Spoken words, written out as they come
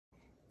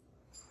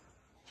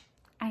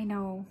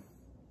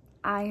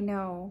I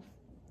know.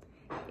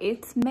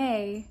 It's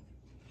May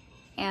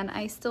and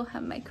I still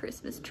have my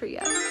Christmas tree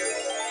up.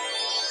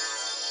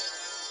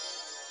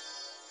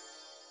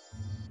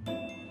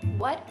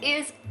 What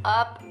is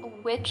up,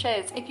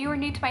 witches? If you are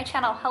new to my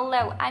channel,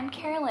 hello, I'm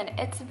Carolyn.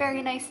 It's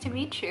very nice to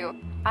meet you.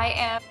 I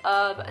am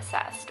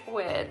obsessed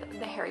with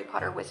the Harry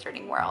Potter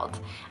wizarding world.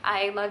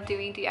 I love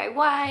doing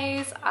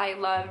DIYs, I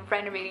love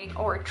renovating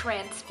or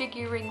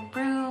transfiguring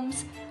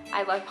rooms,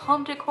 I love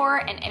home decor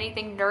and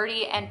anything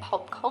nerdy and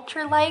pop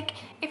culture like.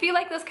 If you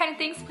like those kind of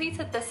things, please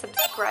hit the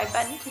subscribe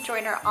button to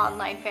join our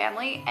online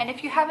family. And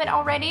if you haven't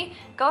already,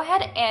 go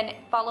ahead and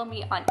follow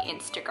me on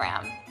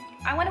Instagram.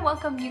 I want to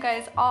welcome you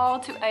guys all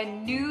to a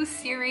new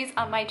series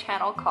on my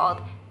channel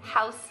called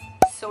House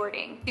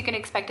Sorting. You can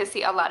expect to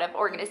see a lot of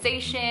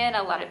organization,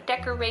 a lot of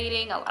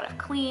decorating, a lot of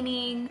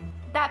cleaning.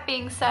 That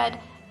being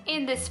said,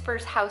 in this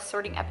first house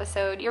sorting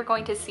episode, you're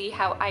going to see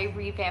how I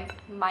revamp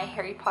my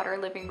Harry Potter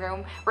living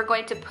room. We're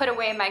going to put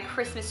away my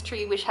Christmas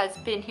tree, which has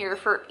been here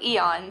for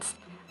eons.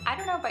 I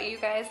don't know about you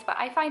guys, but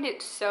I find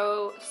it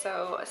so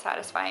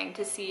satisfying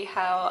to see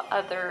how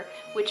other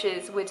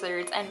witches,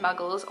 wizards, and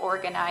muggles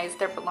organize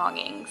their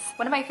belongings.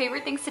 One of my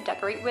favorite things to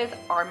decorate with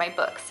are my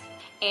books.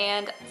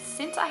 And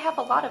since I have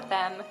a lot of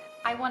them,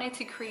 I wanted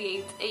to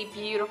create a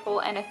beautiful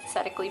and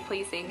aesthetically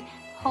pleasing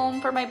home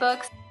for my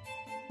books.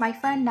 My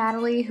friend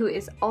Natalie, who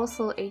is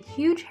also a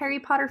huge Harry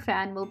Potter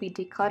fan, will be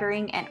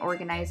decluttering and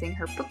organizing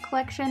her book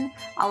collection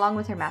along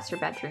with her master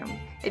bedroom.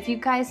 If you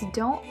guys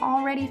don't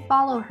already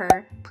follow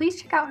her,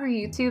 please check out her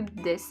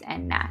YouTube, This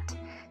and Nat.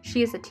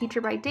 She is a teacher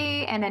by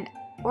day and an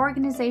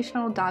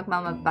organizational dog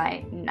mama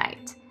by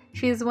night.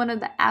 She is one of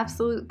the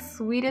absolute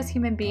sweetest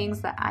human beings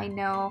that I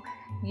know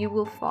you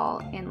will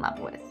fall in love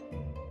with.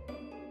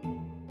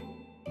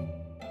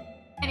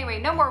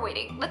 Anyway, no more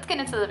waiting. Let's get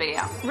into the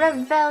video.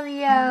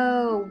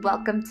 Revelio!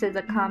 Welcome to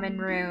the common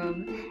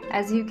room.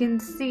 As you can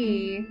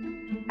see,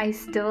 I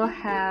still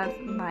have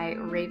my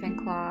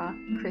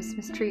Ravenclaw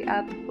Christmas tree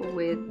up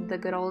with the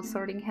good old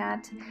sorting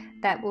hat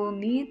that will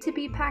need to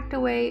be packed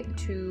away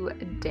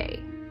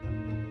today.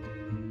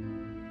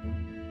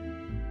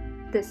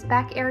 This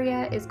back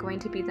area is going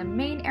to be the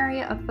main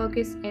area of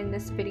focus in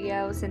this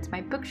video since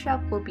my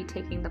bookshelf will be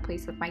taking the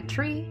place of my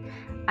tree.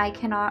 I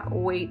cannot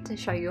wait to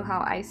show you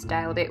how I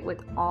styled it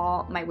with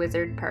all my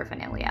wizard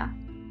paraphernalia.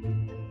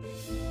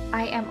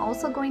 I am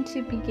also going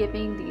to be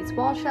giving these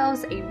wall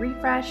shelves a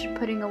refresh,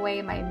 putting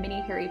away my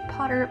mini Harry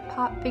Potter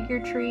pop figure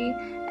tree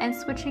and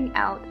switching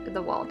out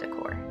the wall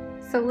decor.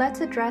 So let's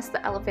address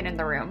the elephant in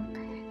the room.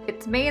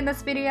 It's May in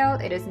this video,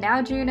 it is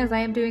now June as I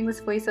am doing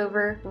this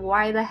voiceover.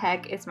 Why the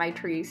heck is my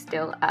tree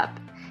still up?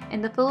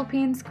 In the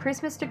Philippines,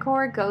 Christmas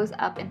decor goes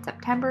up in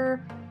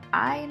September.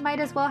 I might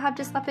as well have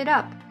just left it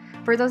up.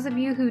 For those of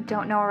you who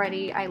don't know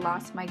already, I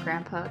lost my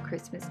grandpa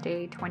Christmas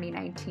Day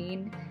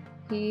 2019.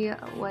 He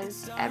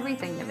was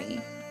everything to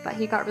me, but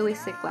he got really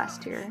sick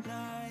last year.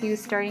 He was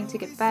starting to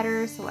get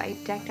better, so I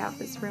decked out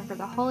this room for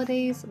the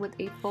holidays with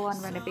a full-on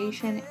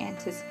renovation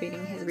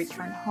anticipating his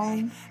return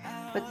home,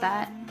 but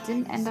that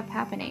didn't end up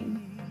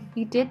happening.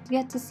 He did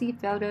get to see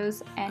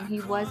photos and he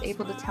was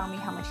able to tell me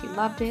how much he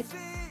loved it,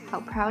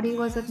 how proud he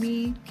was of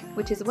me,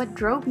 which is what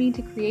drove me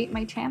to create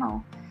my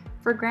channel.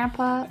 For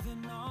Grandpa,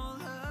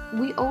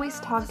 we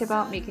always talked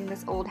about making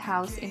this old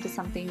house into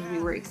something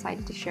we were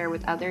excited to share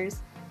with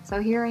others.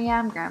 So here I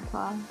am,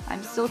 Grandpa.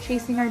 I'm still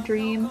chasing our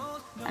dream.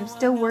 I'm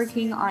still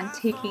working on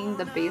taking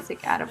the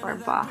basic out of our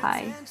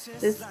Baha'i.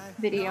 This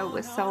video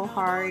was so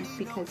hard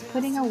because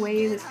putting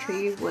away this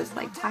tree was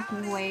like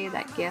packing away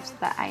that gift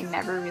that I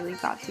never really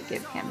got to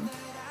give him.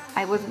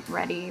 I wasn't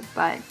ready,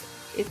 but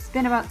it's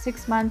been about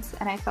 6 months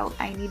and I felt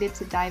I needed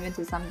to dive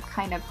into some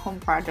kind of home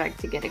project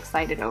to get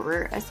excited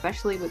over,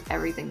 especially with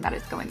everything that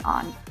is going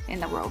on in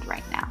the world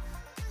right now.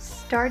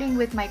 Starting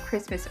with my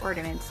Christmas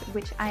ornaments,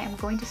 which I am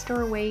going to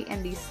store away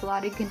in these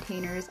slotted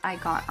containers I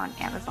got on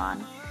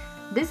Amazon.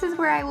 This is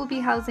where I will be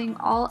housing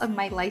all of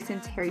my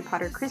licensed Harry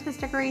Potter Christmas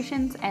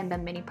decorations and the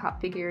mini pop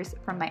figures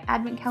from my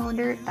advent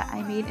calendar that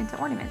I made into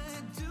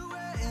ornaments.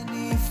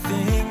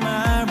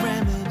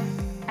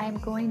 I'm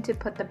going to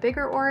put the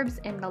bigger orbs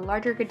in the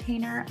larger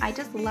container. I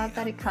just love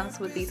that it comes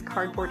with these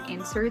cardboard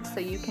inserts so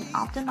you can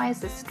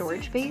optimize the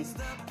storage space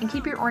and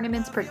keep your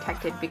ornaments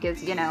protected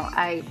because, you know,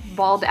 I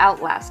balled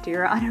out last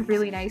year on a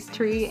really nice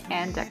tree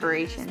and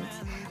decorations.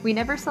 We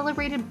never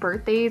celebrated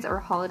birthdays or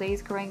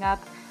holidays growing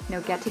up. No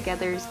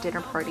get-togethers,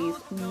 dinner parties,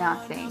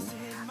 nothing.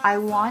 I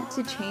want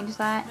to change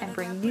that and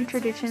bring new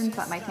traditions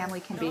that my family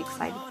can be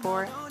excited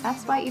for.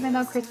 That's why even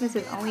though Christmas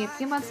is only a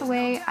few months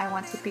away, I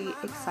want to be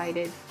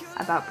excited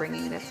about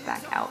bringing this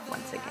back out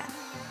once again.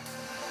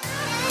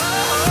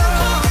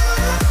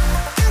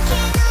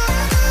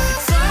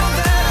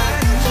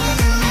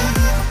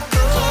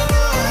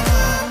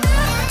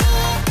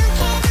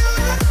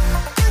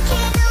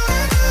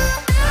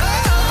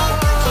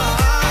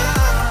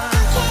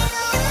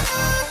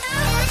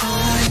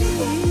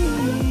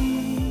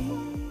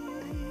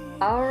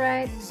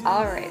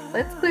 Alright,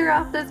 let's clear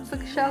off this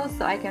bookshelf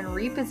so I can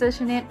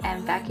reposition it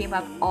and vacuum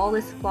up all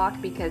this flock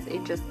because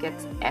it just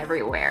gets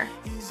everywhere.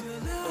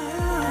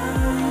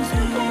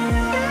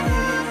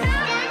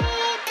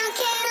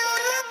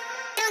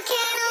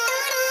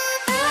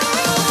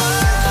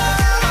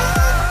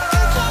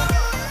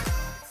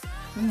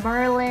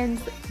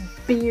 Merlin's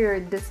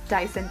beard. This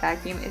Dyson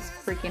vacuum is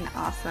freaking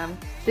awesome.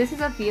 This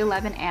is a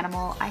V11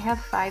 Animal. I have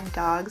 5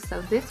 dogs,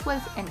 so this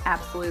was an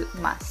absolute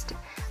must.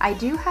 I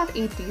do have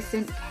a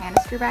decent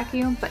canister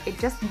vacuum, but it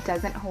just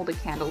doesn't hold a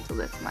candle to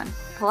this one.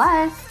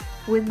 Plus,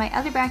 with my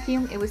other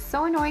vacuum, it was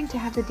so annoying to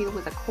have to deal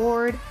with a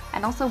cord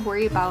and also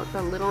worry about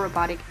the little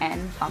robotic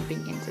end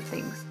bumping into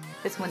things.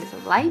 This one is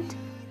light,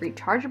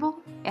 rechargeable,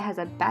 it has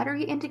a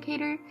battery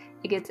indicator,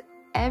 it gets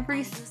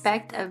every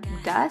speck of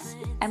dust,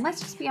 and let's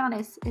just be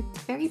honest, it's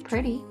very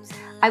pretty.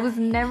 I was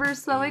never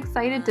so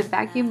excited to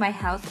vacuum my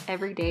house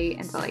every day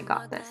until I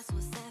got this.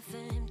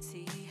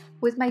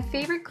 With my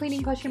favorite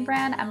cleaning potion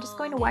brand, I'm just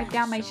going to wipe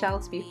down my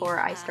shelves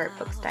before I start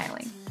book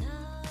styling.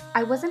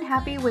 I wasn't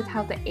happy with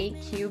how the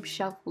 8-cube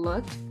shelf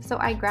looked, so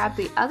I grabbed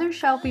the other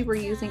shelf we were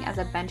using as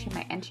a bench in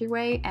my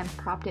entryway and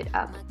propped it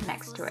up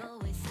next to it.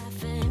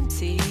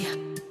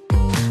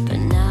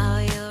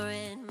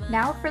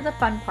 Now for the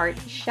fun part.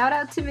 Shout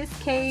out to Miss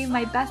K,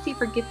 my bestie,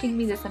 for gifting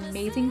me this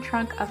amazing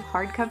trunk of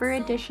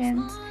hardcover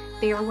editions.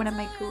 They are one of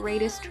my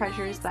greatest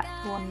treasures that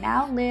will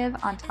now live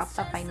on top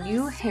of my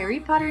new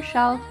Harry Potter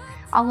shelf,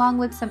 along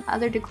with some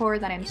other decor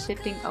that I'm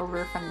shifting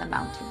over from the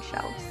mountain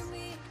shelves.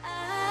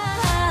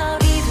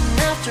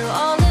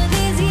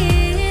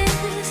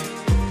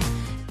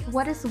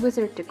 What is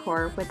wizard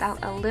decor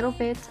without a little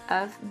bit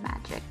of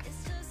magic?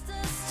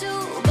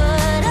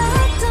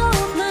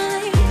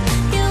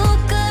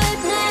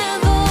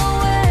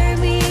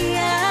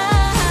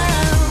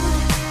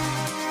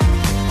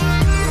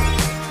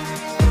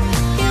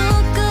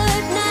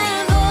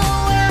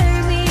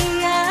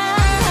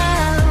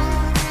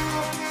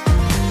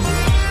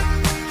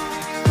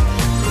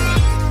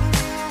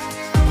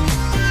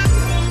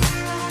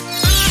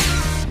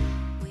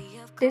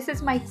 This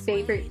is my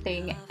favorite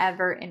thing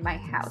ever in my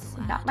house.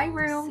 Not my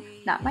room,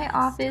 not my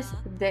office,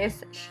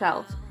 this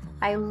shelf.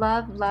 I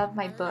love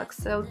my books,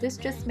 so this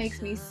just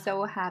makes me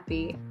so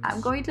happy.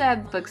 I'm going to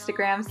have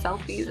Bookstagram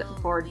selfies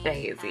for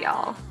days,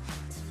 y'all.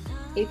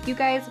 If you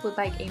guys would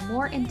like a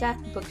more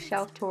in-depth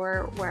bookshelf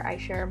tour where I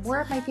share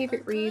more of my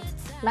favorite reads,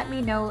 let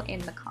me know in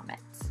the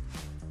comments.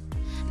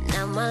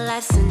 Now my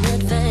life's an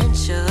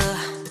adventure,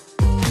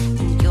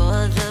 and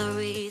you're the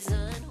reason.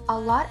 A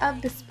lot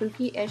of the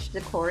spooky-ish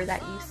decor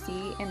that you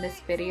see in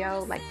this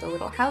video, like the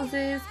little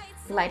houses,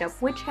 light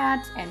up witch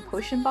hats, and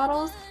potion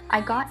bottles,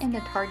 I got in the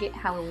Target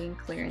Halloween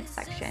clearance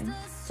section.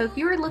 So if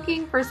you are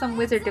looking for some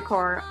wizard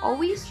decor,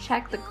 always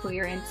check the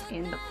clearance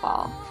in the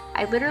fall.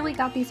 I literally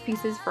got these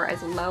pieces for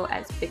as low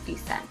as 50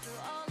 cents.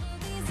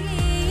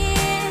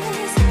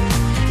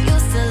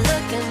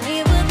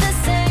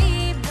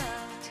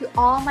 To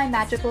all my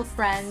magical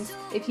friends,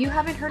 if you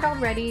haven't heard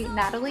already,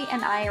 Natalie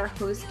and I are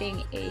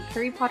hosting a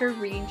Harry Potter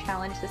reading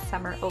challenge this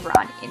summer over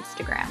on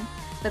Instagram.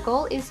 The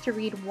goal is to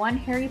read 1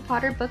 Harry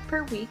Potter book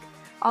per week,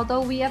 although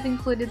we have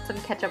included some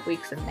catch-up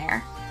weeks in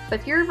there.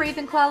 But if you're a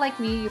Ravenclaw like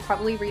me, you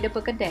probably read a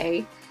book a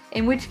day,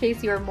 in which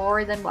case you are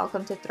more than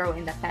welcome to throw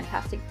in the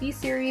Fantastic Beasts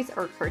series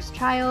or Cursed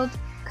Child.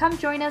 Come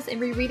join us in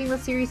rereading the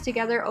series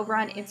together over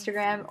on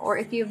Instagram, or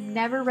if you've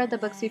never read the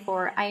books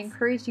before, I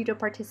encourage you to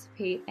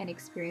participate and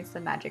experience the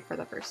magic for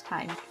the first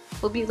time.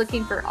 We'll be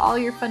looking for all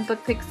your fun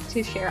book picks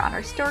to share on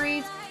our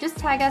stories. Just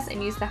tag us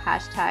and use the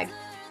hashtag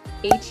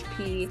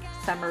HP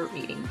Summer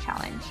Reading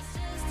Challenge.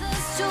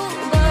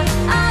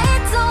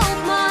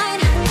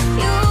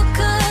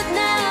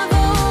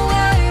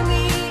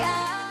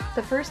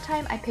 The first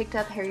time I picked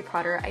up Harry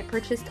Potter, I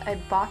purchased a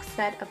box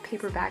set of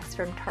paperbacks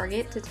from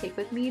Target to take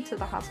with me to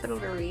the hospital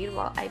to read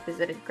while I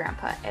visited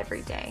Grandpa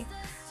every day.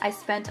 I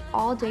spent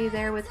all day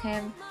there with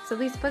him, so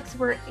these books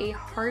were a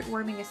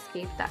heartwarming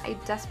escape that I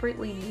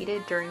desperately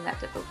needed during that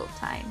difficult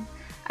time.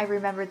 I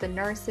remember the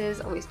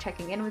nurses always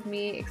checking in with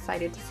me,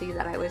 excited to see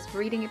that I was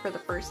reading it for the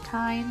first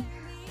time.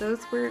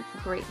 Those were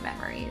great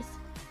memories.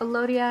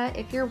 Elodia,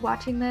 if you're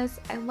watching this,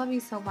 I love you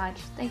so much.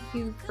 Thank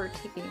you for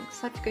taking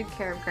such good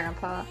care of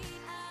Grandpa.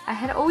 I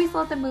had always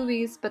loved the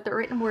movies, but the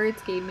written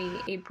words gave me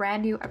a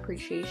brand new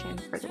appreciation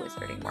for the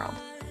wizarding world.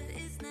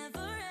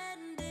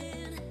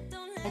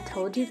 I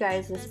told you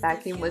guys this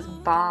vacuum was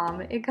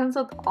bomb. It comes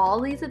with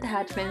all these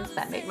attachments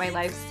that make my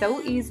life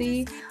so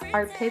easy.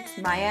 Our pits,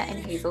 Maya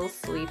and Hazel,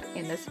 sleep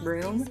in this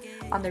room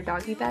on their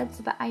doggy beds,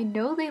 but I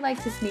know they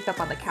like to sneak up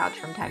on the couch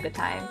from time to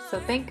time, so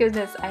thank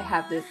goodness I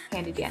have this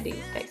handy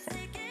dandy Dyson.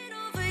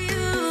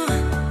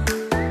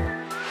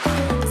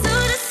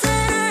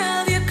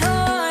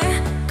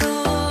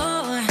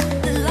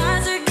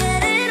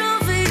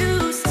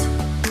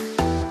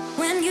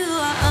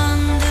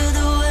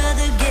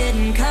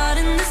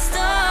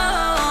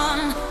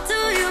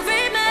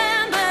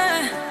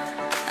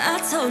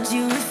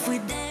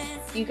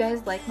 You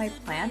guys like my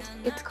plant?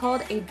 It's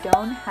called a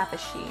Don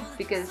Hapashi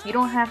because you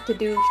don't have to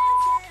do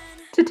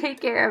to take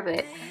care of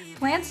it.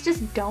 Plants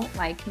just don't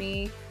like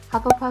me.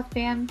 Hufflepuff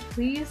fan,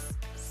 please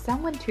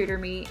someone tutor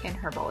me in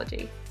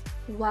herbology.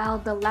 While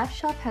the left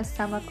shelf has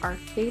some of our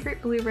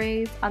favorite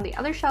Blu-rays, on the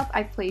other shelf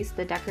I placed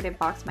the decorative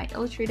box my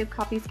illustrative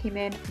copies came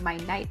in, my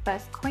Night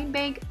Bus coin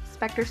bank,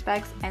 Spectre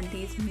specs, and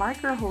these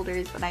marker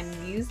holders that I'm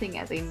using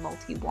as a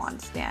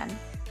multi-wand stand.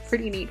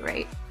 Pretty neat,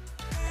 right?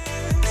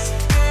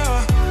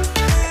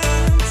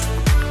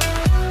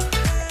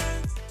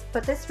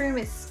 But this room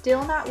is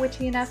still not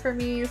witchy enough for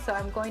me, so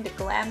I'm going to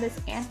glam this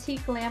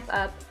antique lamp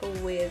up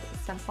with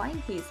some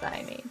flying keys that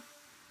I made.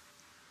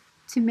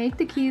 To make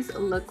the keys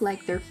look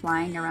like they're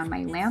flying around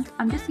my lamp,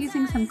 I'm just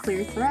using some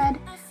clear thread,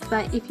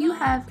 but if you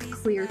have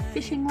clear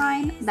fishing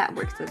line, that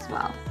works as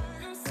well.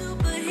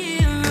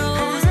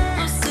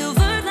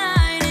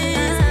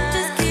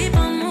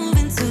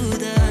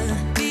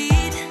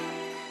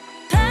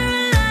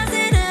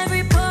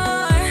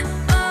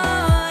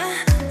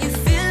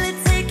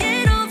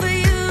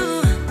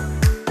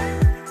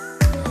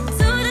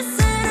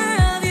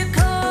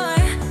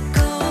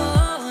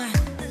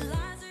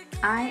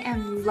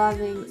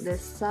 Loving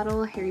this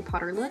subtle Harry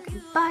Potter look,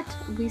 but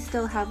we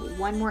still have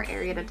one more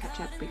area to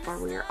touch up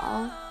before we are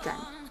all done.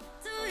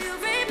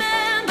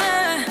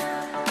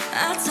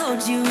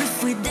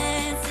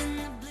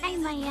 Hi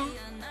Maya.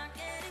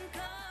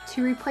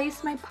 To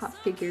replace my pop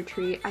figure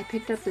tree, I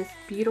picked up this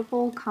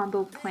beautiful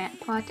combo plant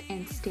pot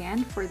and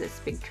stand for this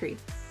big tree.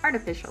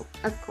 Artificial,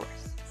 of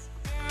course.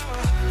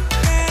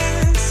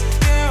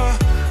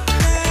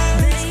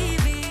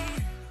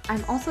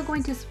 I'm also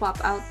going to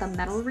swap out the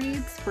metal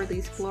wreaths for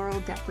these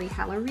floral Deathly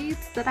Hallow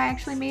wreaths that I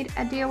actually made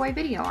a DIY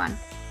video on.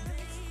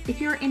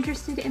 If you're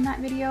interested in that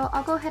video,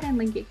 I'll go ahead and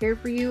link it here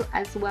for you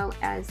as well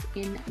as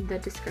in the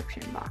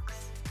description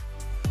box.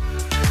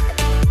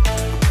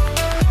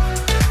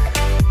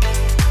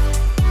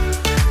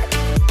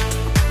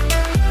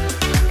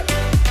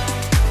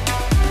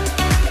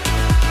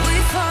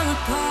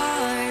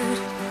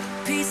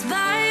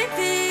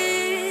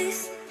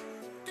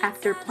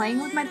 After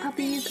playing with my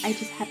puppies, I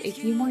just have a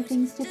few more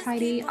things to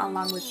tidy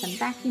along with some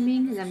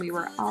vacuuming, then we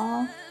were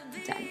all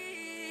done.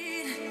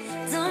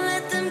 Don't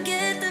let them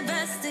get the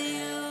best of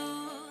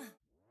you.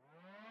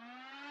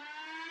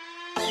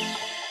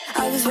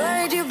 I was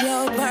worried you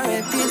blow my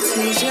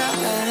reputation,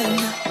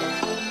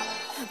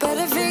 but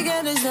I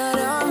figured it's not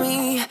on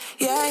me.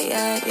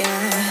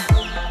 Yeah.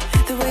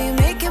 The way you're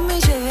making me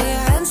shiver,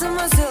 your hands on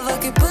myself, I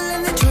keep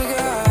pulling the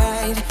trigger,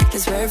 alright.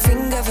 This rare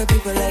finger for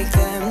people like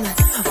them.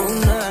 Oh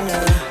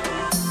no.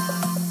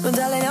 Well,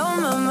 darling,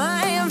 on my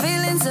mind, I'm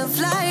feeling so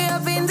fly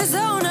up in the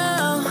zone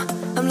now.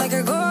 I'm like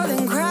a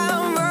golden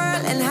crown,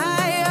 whirling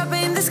high up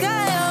in the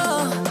sky.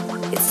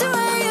 Oh, it's the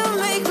way you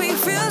make me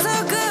feel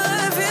so good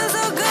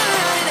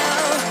right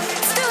now.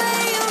 It's the way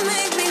you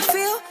make me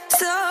feel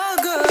so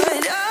good.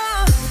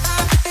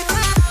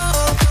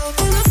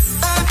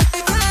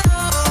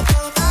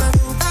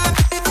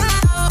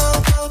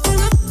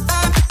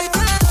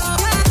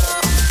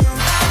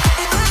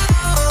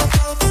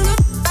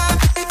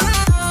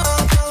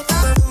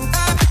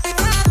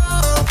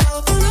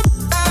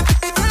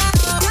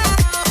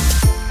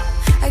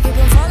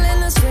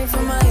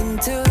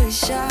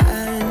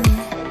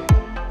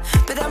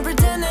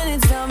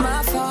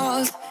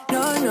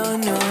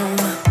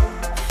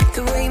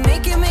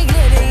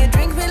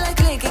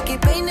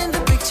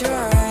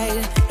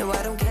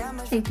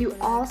 Thank you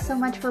all so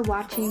much for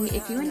watching.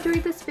 If you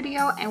enjoyed this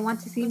video and want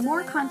to see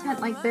more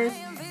content like this,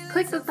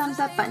 click the thumbs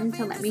up button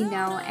to let me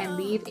know and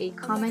leave a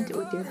comment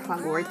with your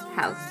Hogwarts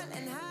house.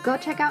 Go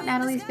check out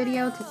Natalie's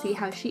video to see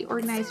how she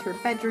organized her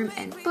bedroom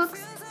and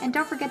books, and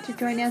don't forget to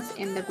join us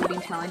in the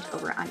reading challenge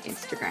over on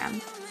Instagram.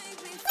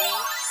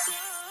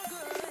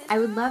 I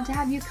would love to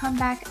have you come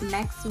back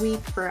next week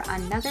for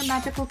another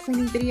magical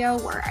cleaning video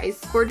where I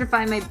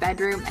scourgify my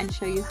bedroom and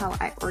show you how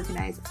I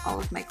organize all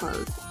of my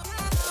clothes.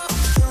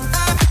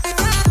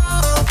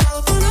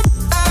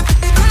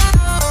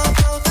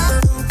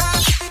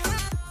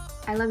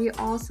 I love you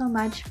all so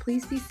much.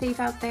 Please be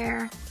safe out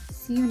there.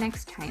 See you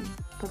next time.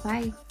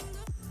 Bye-bye.